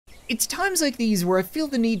It's times like these where I feel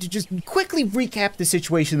the need to just quickly recap the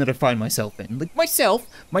situation that I find myself in. Like myself,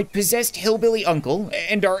 my possessed hillbilly uncle,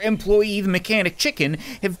 and our employee, the mechanic chicken,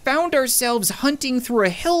 have found ourselves hunting through a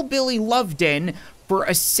hillbilly love den for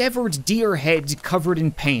a severed deer head covered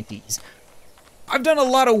in panties. I've done a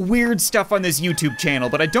lot of weird stuff on this YouTube channel,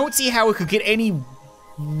 but I don't see how it could get any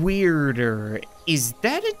weirder. Is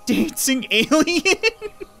that a dancing alien?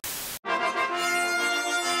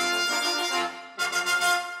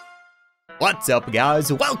 What's up,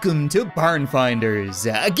 guys? Welcome to Barn Finders,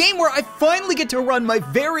 a game where I finally get to run my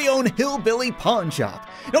very own hillbilly pawn shop.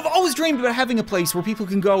 Now, I've always dreamed about having a place where people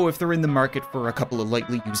can go if they're in the market for a couple of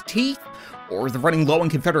lightly used teeth, or they're running low on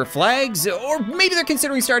Confederate flags, or maybe they're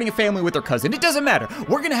considering starting a family with their cousin. It doesn't matter.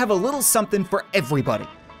 We're gonna have a little something for everybody.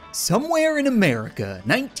 Somewhere in America,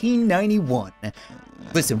 1991.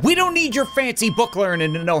 Listen, we don't need your fancy book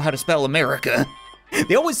learning to know how to spell America.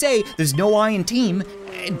 They always say there's no I in team,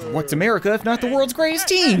 and what's America if not the world's greatest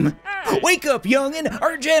team? Wake up, youngin',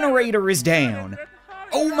 our generator is down.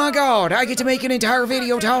 Oh my God, I get to make an entire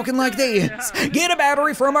video talking like this. Get a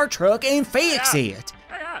battery from our truck and fix it.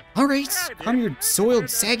 All right, calm your soiled,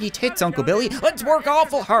 saggy tits, Uncle Billy. Let's work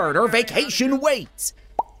awful hard, our vacation waits.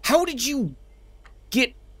 How did you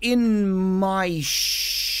get in my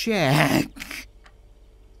shack?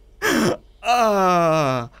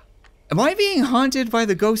 Am I being haunted by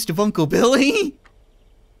the ghost of Uncle Billy?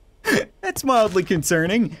 That's mildly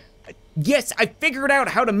concerning. Yes, I figured out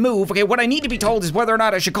how to move. Okay, what I need to be told is whether or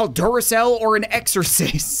not I should call Duracell or an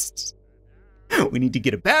exorcist. We need to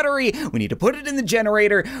get a battery, we need to put it in the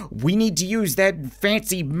generator, we need to use that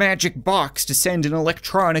fancy magic box to send an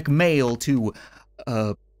electronic mail to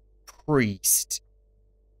a priest.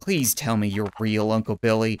 Please tell me you're real, Uncle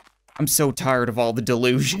Billy. I'm so tired of all the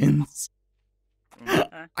delusions.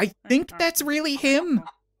 I think that's really him.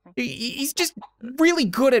 He's just really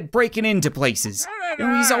good at breaking into places. You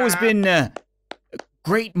know, he's always been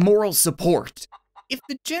great moral support. If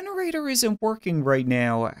the generator isn't working right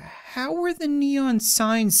now, how are the neon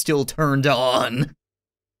signs still turned on?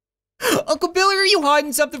 Uncle Billy, are you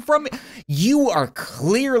hiding something from me? You are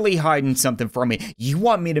clearly hiding something from me. You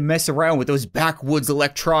want me to mess around with those backwoods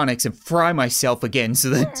electronics and fry myself again so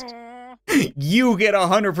that you get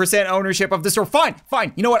 100% ownership of the store. Fine,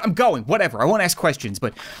 fine. You know what? I'm going. Whatever. I won't ask questions,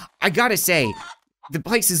 but I gotta say, the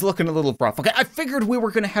place is looking a little rough. Okay, I figured we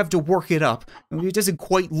were gonna have to work it up. It doesn't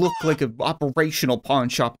quite look like an operational pawn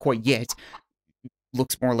shop quite yet. It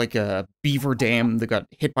looks more like a beaver dam that got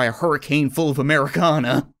hit by a hurricane full of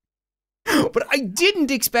Americana. But I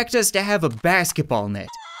didn't expect us to have a basketball net,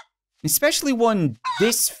 especially one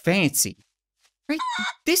this fancy. Right?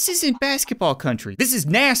 This isn't basketball country. This is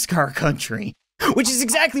NASCAR country, which is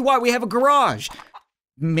exactly why we have a garage.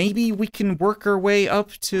 Maybe we can work our way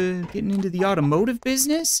up to getting into the automotive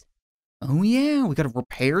business? Oh yeah, we got a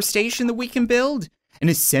repair station that we can build, an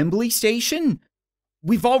assembly station.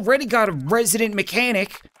 We've already got a resident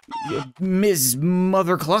mechanic, Ms.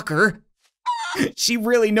 Mother Clucker. She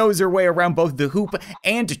really knows her way around both the hoop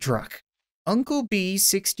and a truck. Uncle B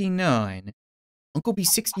 69. Uncle B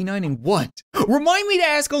 69 and what? Remind me to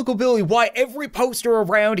ask Uncle Billy why every poster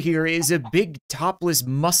around here is a big, topless,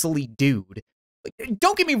 muscly dude. Like,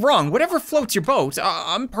 don't get me wrong, whatever floats your boat,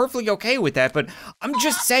 I'm perfectly okay with that, but I'm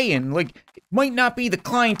just saying, like, it might not be the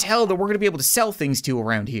clientele that we're gonna be able to sell things to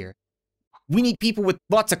around here. We need people with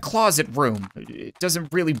lots of closet room. It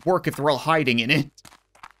doesn't really work if they're all hiding in it.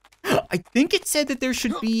 I think it said that there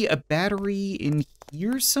should be a battery in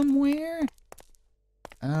here somewhere.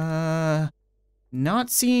 Not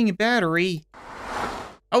seeing a battery.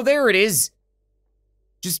 Oh, there it is.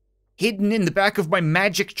 Just hidden in the back of my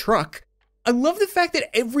magic truck. I love the fact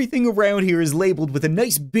that everything around here is labeled with a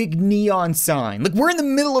nice big neon sign. Like, we're in the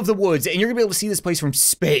middle of the woods and you're gonna be able to see this place from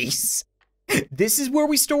space. This is where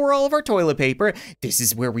we store all of our toilet paper. This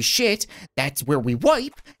is where we shit. That's where we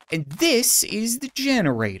wipe. And this is the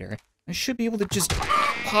generator. I should be able to just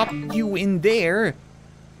pop you in there.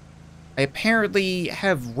 I apparently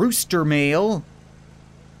have rooster mail.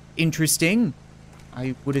 Interesting.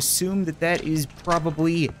 I would assume that that is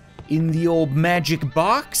probably in the old magic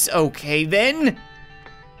box. Okay, then.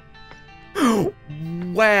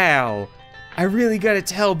 Wow. I really gotta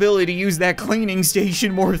tell Billy to use that cleaning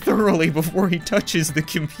station more thoroughly before he touches the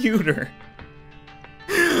computer.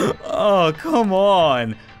 Oh, come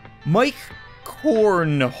on. Mike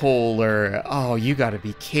Cornholer. Oh, you gotta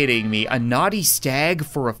be kidding me. A naughty stag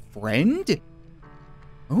for a friend?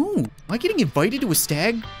 Oh, am I getting invited to a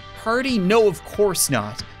stag party? No, of course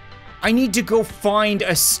not. I need to go find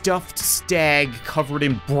a stuffed stag covered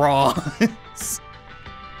in bras.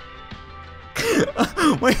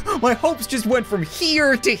 My hopes just went from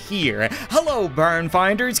here to here. Hello, barn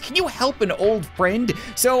finders. Can you help an old friend?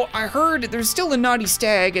 So I heard there's still a naughty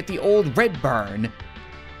stag at the old red barn.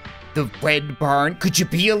 The red barn? Could you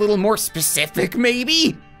be a little more specific,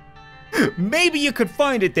 maybe? Maybe you could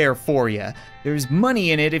find it there for you. There's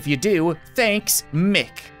money in it if you do. Thanks,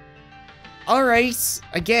 Mick. All right,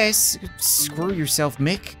 I guess. Screw yourself,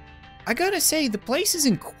 Mick. I gotta say, the place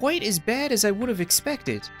isn't quite as bad as I would have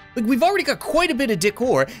expected. Like, we've already got quite a bit of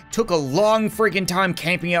decor. Took a long friggin' time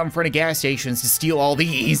camping out in front of gas stations to steal all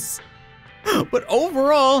these. But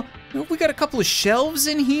overall, we got a couple of shelves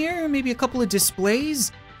in here, maybe a couple of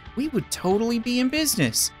displays. We would totally be in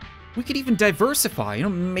business. We could even diversify,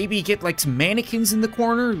 maybe get like some mannequins in the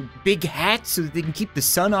corner, big hats so that they can keep the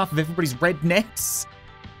sun off of everybody's red necks.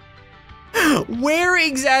 Where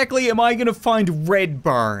exactly am I gonna find Red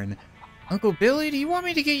Barn? Uncle Billy, do you want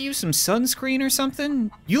me to get you some sunscreen or something?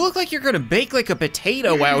 You look like you're gonna bake like a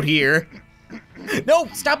potato out here. No,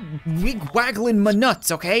 stop waggling my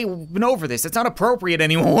nuts, okay? We've been over this, it's not appropriate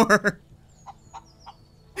anymore.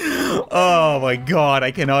 Oh my God,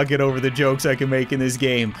 I cannot get over the jokes I can make in this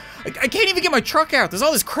game. I can't even get my truck out, there's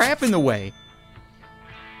all this crap in the way.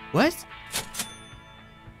 What?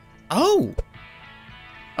 Oh,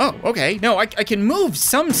 okay, no, I can move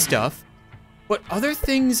some stuff. But other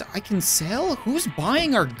things I can sell? Who's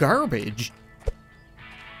buying our garbage?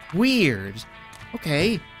 Weird.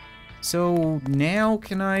 Okay, so now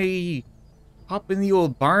can I hop in the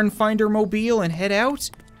old barn finder mobile and head out?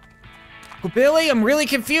 Well, Billy, I'm really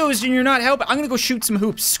confused and you're not helping. I'm gonna go shoot some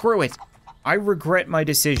hoops, screw it. I regret my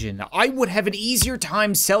decision. I would have an easier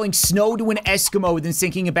time selling snow to an Eskimo than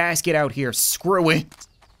sinking a basket out here, screw it.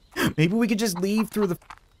 Maybe we could just leave through the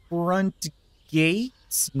front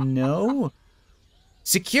gates? No?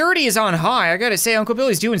 Security is on high. I gotta say, Uncle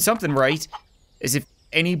Billy's doing something right. As if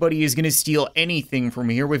anybody is gonna steal anything from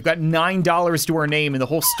here. We've got $9 to our name and the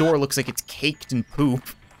whole store looks like it's caked in poop.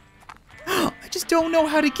 I just don't know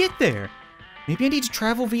how to get there. Maybe I need to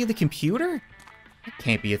travel via the computer? That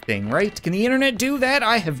can't be a thing, right? Can the internet do that?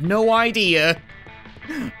 I have no idea.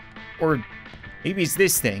 Or maybe it's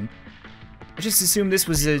this thing. I just assumed this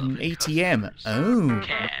was an ATM. Oh.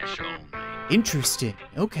 Cash only. Interesting.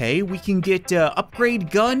 Okay, we can get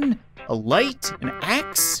upgrade gun, a light, an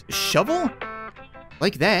axe, a shovel.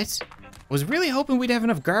 Like that. I was really hoping we'd have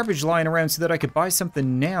enough garbage lying around so that I could buy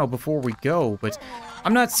something now before we go, but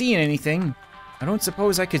I'm not seeing anything. I don't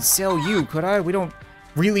suppose I could sell you, could I? We don't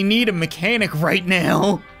really need a mechanic right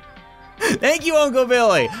now. Thank you, Uncle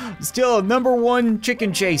Billy. Still #1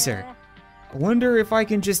 chicken chaser. I wonder if I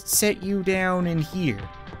can just set you down in here.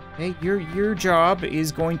 Okay, your job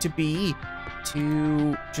is going to be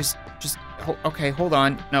to okay, hold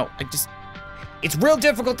on. No, it's real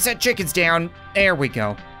difficult to set chickens down. There we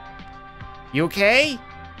go. You okay?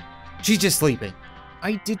 She's just sleeping.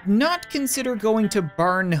 I did not consider going to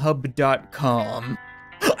barnhub.com.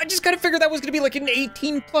 I just kind of figured that was gonna be like an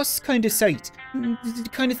 18+ kind of site. The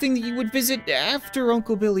kind of thing that you would visit after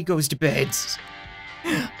Uncle Billy goes to bed.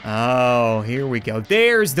 Oh, here we go.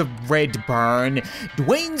 There's the Red Barn.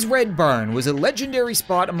 Dwayne's Red Barn was a legendary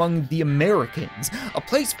spot among the Americans, a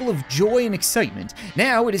place full of joy and excitement.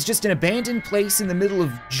 Now it is just an abandoned place in the middle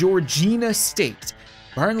of Georgina State.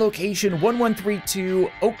 Barn location 1132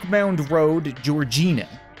 Oak Mound Road, Georgina.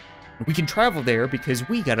 We can travel there because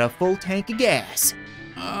we got a full tank of gas.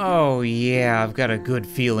 Oh yeah, I've got a good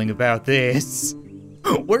feeling about this.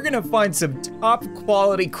 We're gonna find some top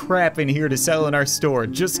quality crap in here to sell in our store.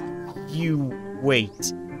 Just you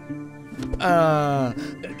wait.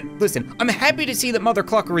 Listen, I'm happy to see that Mother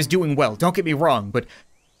Clucker is doing well, don't get me wrong, but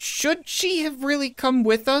should she have really come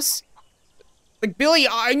with us? Like, Billy,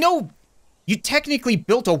 I know you technically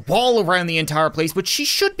built a wall around the entire place, but she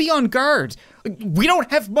should be on guard. We don't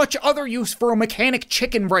have much other use for a mechanic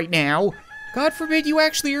chicken right now. God forbid you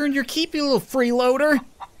actually earned your keep, you little freeloader.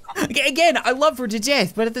 Again, I love her to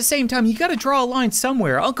death, but at the same time, you gotta draw a line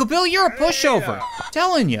somewhere. Uncle Bill, you're a pushover. I'm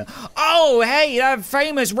telling you. Oh, hey, that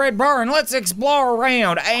famous Red Barn. Let's explore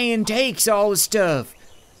around. And takes all the stuff.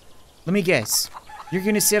 Let me guess. You're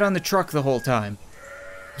gonna sit on the truck the whole time.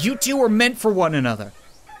 You two are meant for one another.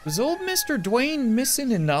 Was old Mr. Dwayne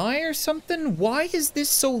missing an eye or something? Why is this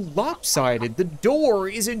so lopsided? The door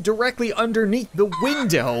isn't directly underneath the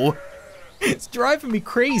window. It's driving me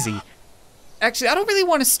crazy. Actually, I don't really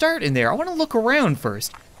want to start in there. I want to look around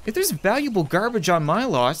first. If there's valuable garbage on my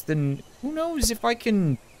lot, then who knows if I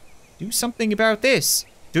can do something about this.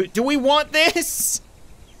 Do we want this?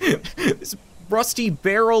 This rusty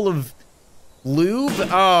barrel of lube?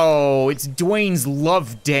 Oh, it's Dwayne's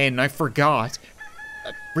love den. I forgot.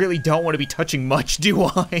 I really don't want to be touching much, do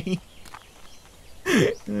I?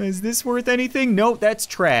 Is this worth anything? No, that's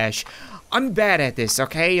trash. I'm bad at this,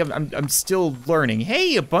 okay? I'm still learning.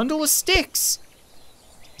 Hey, a bundle of sticks.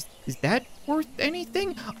 Is that worth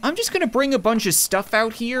anything? I'm just gonna bring a bunch of stuff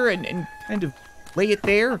out here and kind of lay it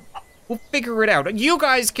there. We'll figure it out. You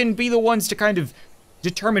guys can be the ones to kind of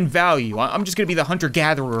determine value. I'm just gonna be the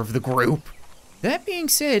hunter-gatherer of the group. That being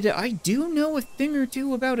said, I do know a thing or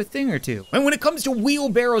two about a thing or two. And when it comes to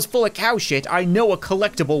wheelbarrows full of cow shit, I know a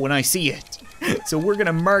collectible when I see it. So we're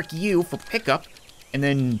gonna mark you for pickup, and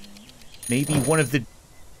then maybe one of the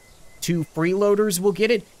 2 freeloaders will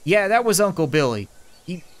get it. Yeah, that was Uncle Billy.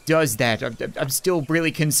 He does that. I'm still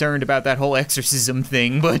really concerned about that whole exorcism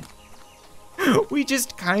thing, but we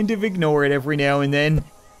just kind of ignore it every now and then.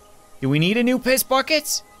 Do we need a new piss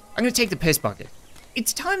bucket? I'm gonna take the piss bucket.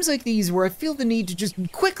 It's times like these where I feel the need to just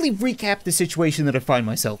quickly recap the situation that I find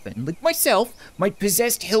myself in. Like myself, my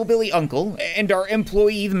possessed hillbilly uncle, and our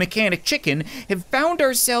employee, the mechanic chicken, have found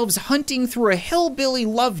ourselves hunting through a hillbilly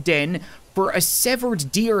love den for a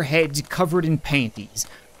severed deer head covered in panties.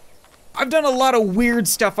 I've done a lot of weird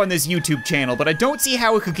stuff on this YouTube channel, but I don't see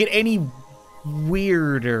how it could get any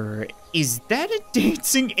weirder. Is that a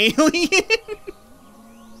dancing alien?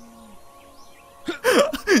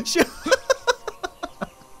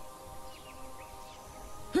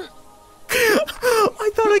 I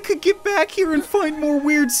thought I could get back here and find more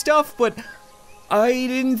weird stuff, but I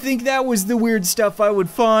didn't think that was the weird stuff I would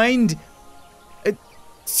find.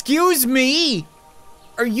 Excuse me?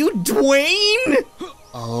 Are you Dwayne?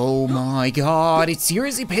 Oh my god, it's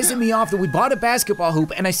seriously pissing me off that we bought a basketball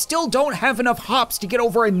hoop and I still don't have enough hops to get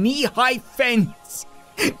over a knee-high fence.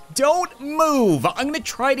 Don't move. I'm gonna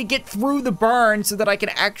try to get through the barn so that I can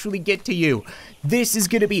actually get to you. This is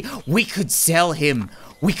gonna be, we could sell him.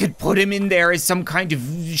 We could put him in there as some kind of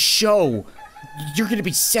show. You're gonna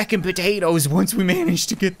be second potatoes once we manage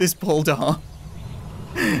to get this pulled off.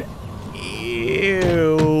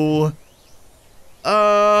 Ew.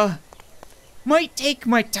 Might take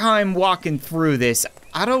my time walking through this.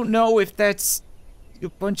 I don't know if that's a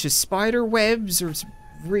bunch of spider webs or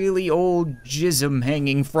really old jism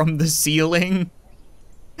hanging from the ceiling.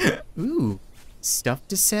 Ooh, stuff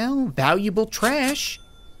to sell, valuable trash.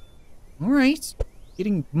 All right,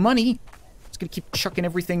 getting money. Just gonna keep chucking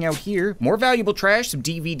everything out here. More valuable trash, some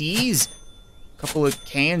DVDs, a couple of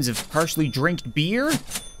cans of partially drinked beer,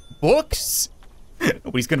 books.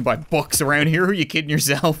 Nobody's gonna buy books around here. Are you kidding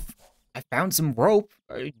yourself? I found some rope.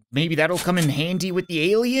 Maybe that'll come in handy with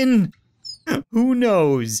the alien? Who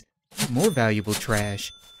knows? More valuable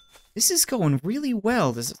trash. This is going really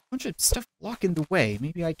well. There's a bunch of stuff blocking the way.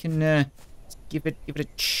 Maybe I can give it a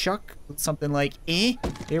chuck with something like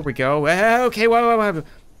There we go. Okay, whoa.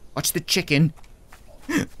 Watch the chicken.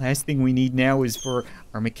 Last thing we need now is for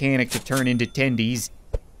our mechanic to turn into tendies.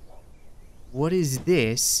 What is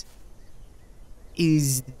this?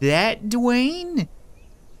 Is that Dwayne?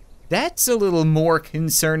 That's a little more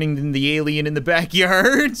concerning than the alien in the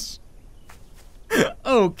backyard.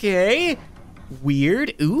 Okay.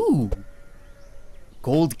 Weird. Ooh.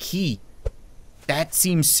 Gold key. That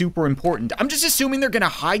seems super important. I'm just assuming they're gonna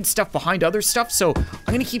hide stuff behind other stuff, so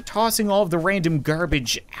I'm gonna keep tossing all of the random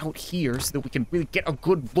garbage out here so that we can really get a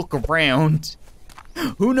good look around.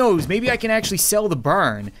 Who knows, maybe I can actually sell the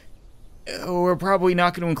barn. We're probably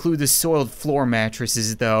not gonna include the soiled floor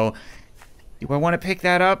mattresses, though. Do I wanna pick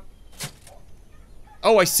that up?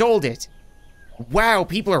 Oh, I sold it. Wow,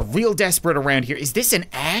 people are real desperate around here. Is this an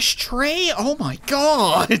ashtray? Oh my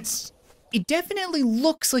god. It definitely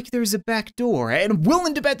looks like there's a back door, and I'm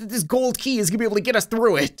willing to bet that this gold key is gonna be able to get us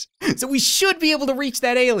through it. So we should be able to reach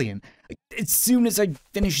that alien as soon as I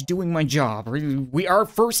finish doing my job. We are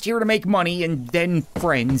first here to make money and then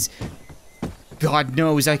friends. God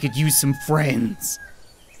knows I could use some friends.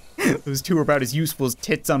 Those two are about as useful as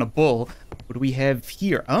tits on a bull. What do we have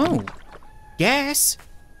here? Oh, gas.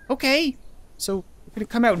 Okay, so we're gonna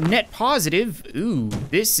come out net positive. Ooh,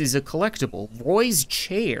 this is a collectible. Roy's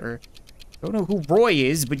chair. Don't know who Roy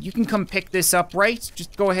is, but you can come pick this up, right?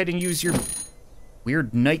 Just go ahead and use your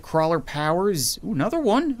weird nightcrawler powers. Ooh, another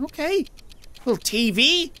one. Okay. Little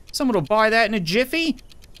TV. Someone will buy that in a jiffy.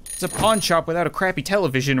 It's a pawn shop without a crappy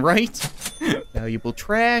television, right? Valuable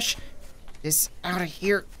trash. This out of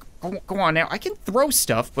here. Go on now. I can throw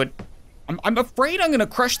stuff, but I'm afraid I'm gonna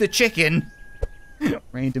crush the chicken.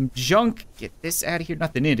 Random junk. Get this out of here.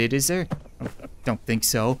 Nothing in it, is there? I don't think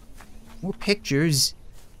so. More pictures.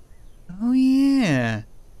 Oh yeah.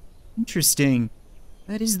 Interesting.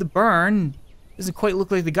 That is the barn. Doesn't quite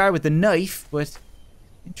look like the guy with the knife, but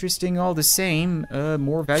interesting all the same.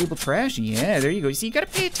 More valuable trash. Yeah, there you go. See, you gotta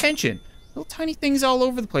pay attention. Little tiny things all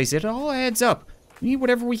over the place. It all adds up. We need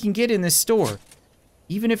whatever we can get in this store.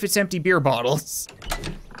 Even if it's empty beer bottles.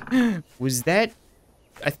 Was that...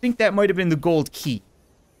 I think that might have been the gold key.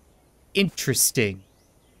 Interesting.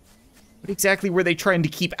 What exactly were they trying to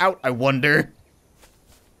keep out, I wonder?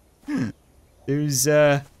 There's,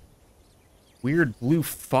 weird blue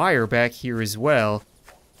fire back here as well.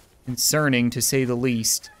 Concerning, to say the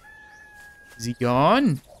least. Is he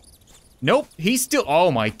gone? Nope, he's still...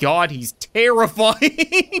 Oh my god, he's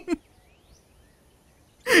terrifying!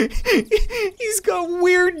 He's got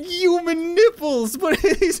weird human nipples, but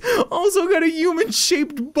he's also got a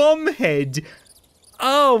human-shaped bum head.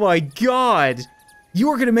 Oh my god. You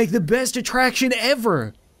are gonna make the best attraction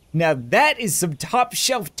ever. Now that is some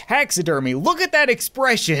top-shelf taxidermy. Look at that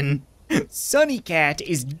expression. Sunny Cat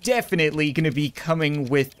is definitely gonna be coming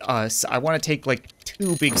with us. I wanna take like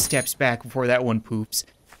 2 big steps back before that one poops.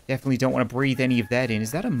 Definitely don't wanna breathe any of that in.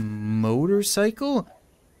 Is that a motorcycle?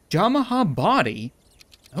 Yamaha body?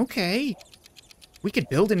 Okay. We could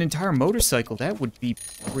build an entire motorcycle. That would be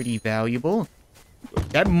pretty valuable.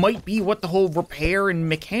 That might be what the whole repair and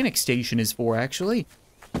mechanic station is for, actually.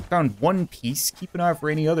 Found 1 piece. Keep an eye out for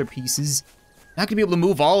any other pieces. Not gonna be able to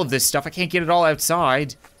move all of this stuff. I can't get it all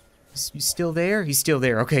outside. Is he still there? He's still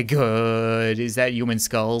there. Okay, good. Is that human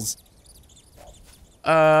skulls?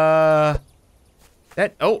 That's,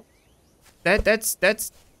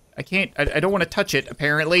 I can't, I don't want to touch it,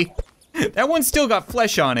 apparently. That one's still got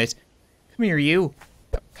flesh on it. Come here, you.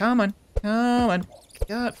 Come on, come on.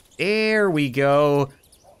 There we go.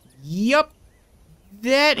 Yup.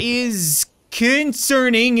 That is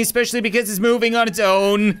concerning, especially because it's moving on its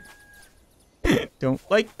own. Don't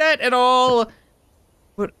like that at all.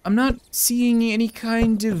 But I'm not seeing any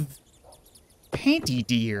kind of panty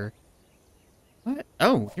deer. What?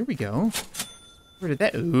 Oh, here we go. Where did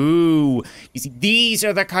that? Ooh. You see, these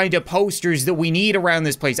are the kind of posters that we need around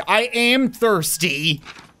this place. I am thirsty.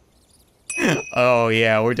 Oh,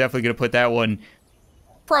 yeah, we're definitely gonna put that one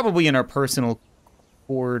probably in our personal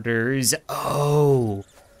quarters. Oh.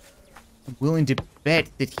 I'm willing to bet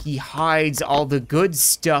that he hides all the good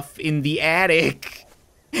stuff in the attic.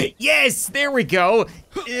 Yes, there we go.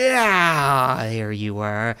 Ah, there you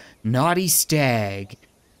are. Naughty stag.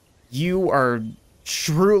 You are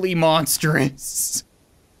truly monstrous.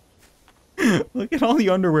 Look at all the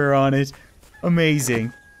underwear on it.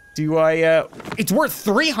 Amazing. Do I, it's worth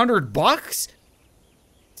 300 bucks?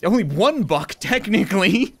 It's only $1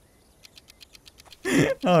 technically.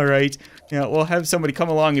 All right. Yeah, we'll have somebody come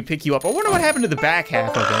along and pick you up. I wonder what happened to the back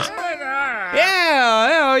half of it.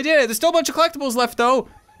 Yeah, I did it. There's still a bunch of collectibles left, though.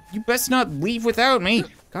 You best not leave without me.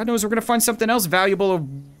 God knows we're gonna find something else valuable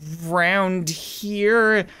around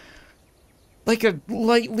here. Like a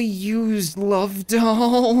lightly used love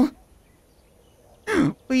doll.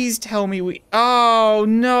 Please tell me we... Oh,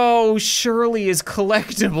 no, Shirley is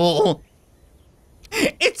collectible.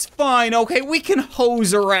 It's fine, okay? We can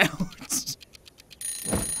hose around.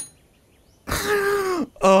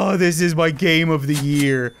 Oh, this is my game of the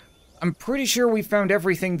year. I'm pretty sure we found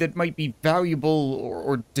everything that might be valuable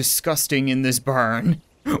or disgusting in this barn.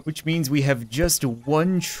 Which means we have just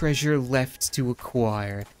 1 treasure left to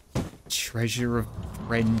acquire. Treasure of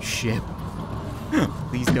friendship.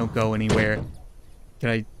 Please don't go anywhere. Can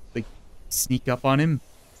I, like, sneak up on him?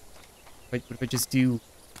 What if I just do...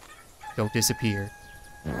 Don't disappear.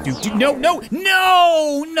 No,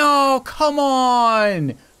 come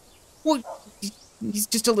on! What? He's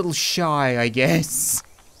just a little shy, I guess.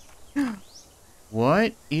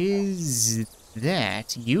 What is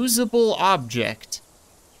that? Usable object.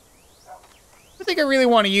 I think I really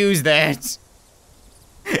want to use that.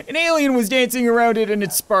 An alien was dancing around it and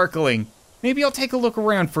it's sparkling. Maybe I'll take a look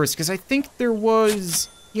around first, because I think there was,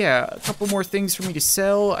 yeah, a couple more things for me to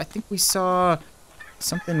sell. I think we saw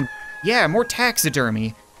something, yeah, more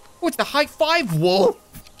taxidermy. Oh, it's the high five wolf.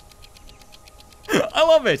 I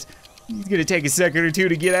love it. He's gonna take a second or two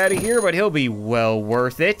to get out of here, but he'll be well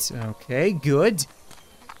worth it. Okay, good.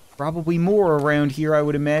 Probably more around here, I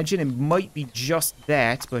would imagine. It might be just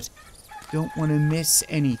that, but don't want to miss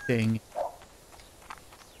anything.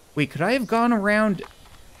 Wait, could I have gone around?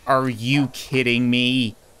 Are you kidding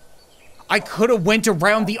me? I could have went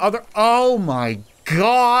around the other... Oh my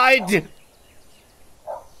god!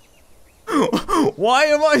 Why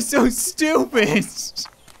am I so stupid?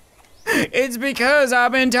 It's because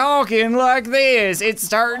I've been talking like this. It's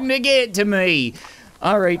starting to get to me.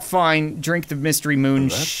 All right, fine. Drink the mystery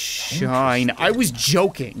moonshine. I was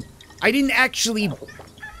joking. I didn't actually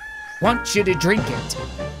want you to drink it.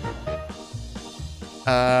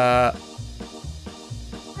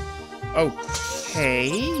 Okay.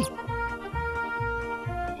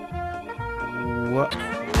 What?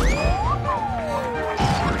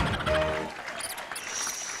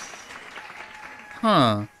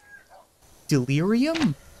 Huh.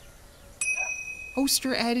 Delirium?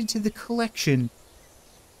 Poster added to the collection.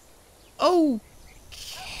 Okay.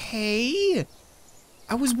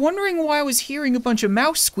 I was wondering why I was hearing a bunch of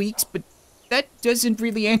mouse squeaks, but that doesn't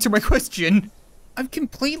really answer my question. I've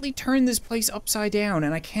completely turned this place upside down,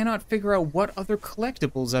 and I cannot figure out what other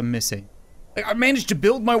collectibles I'm missing. Like, I managed to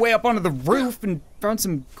build my way up onto the roof and found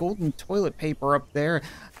some golden toilet paper up there.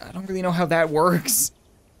 I don't really know how that works.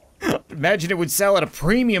 Imagine it would sell at a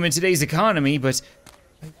premium in today's economy, but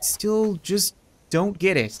I still just don't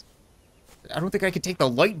get it. I don't think I could take the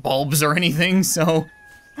light bulbs or anything, so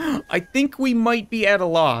I think we might be at a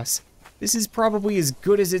loss. This is probably as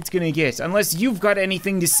good as it's gonna get, unless you've got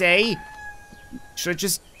anything to say. Should I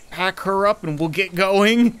just pack her up and we'll get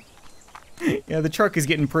going? Yeah, the truck is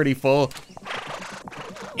getting pretty full.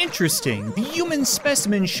 Interesting. The human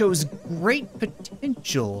specimen shows great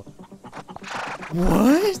potential.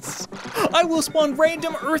 What? I will spawn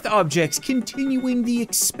random Earth objects, continuing the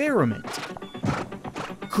experiment.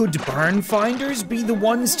 Could barn finders be the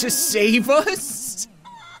ones to save us?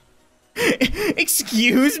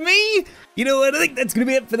 Excuse me? You know what, I think that's gonna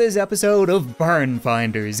be it for this episode of Barn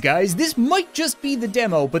Finders, guys. This might just be the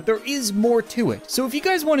demo, but there is more to it. So if you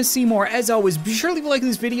guys wanna see more, as always, be sure to leave a like on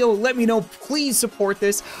this video, let me know, please support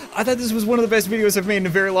this. I thought this was one of the best videos I've made in a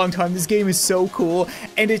very long time. This game is so cool,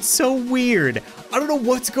 and it's so weird. I don't know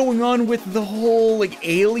what's going on with the whole, like,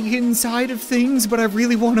 alien side of things, but I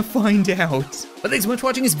really wanna find out. But thanks so much for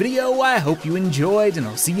watching this video, I hope you enjoyed, and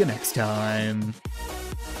I'll see you next time.